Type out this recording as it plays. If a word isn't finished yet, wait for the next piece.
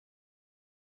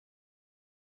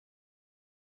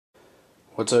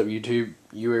What's up, YouTube?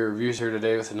 UA Reviews here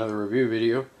today with another review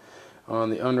video on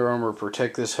the Under Armour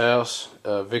Protect This House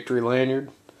Victory Lanyard.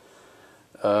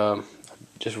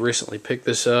 Just recently picked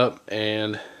this up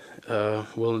and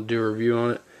we'll do a review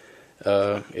on it.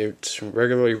 It's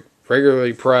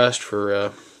regularly priced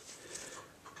for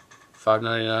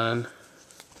 $5.99.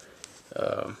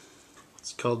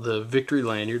 It's called the Victory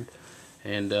Lanyard,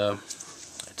 and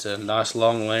it's a nice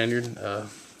long lanyard,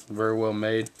 very well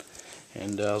made.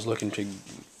 And I was looking to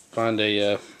find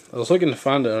an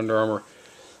Under Armour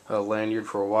lanyard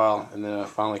for a while, and then I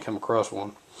finally come across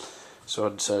one, so I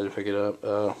decided to pick it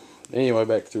up. Anyway,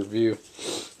 back to the review.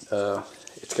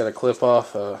 It's got a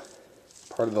clip-off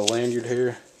part of the lanyard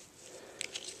here,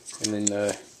 and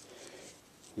then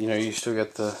you still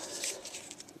got the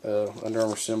Under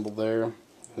Armour symbol there, and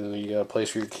then you got a place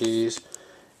for your keys,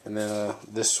 and then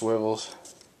this swivels,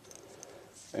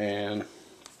 and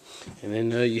then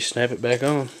you snap it back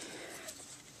on.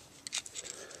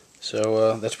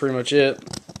 So that's pretty much it.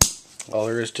 All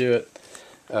there is to it.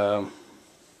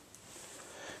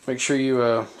 Make sure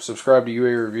you subscribe to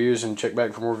UA Reviews and check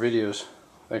back for more videos.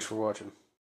 Thanks for watching.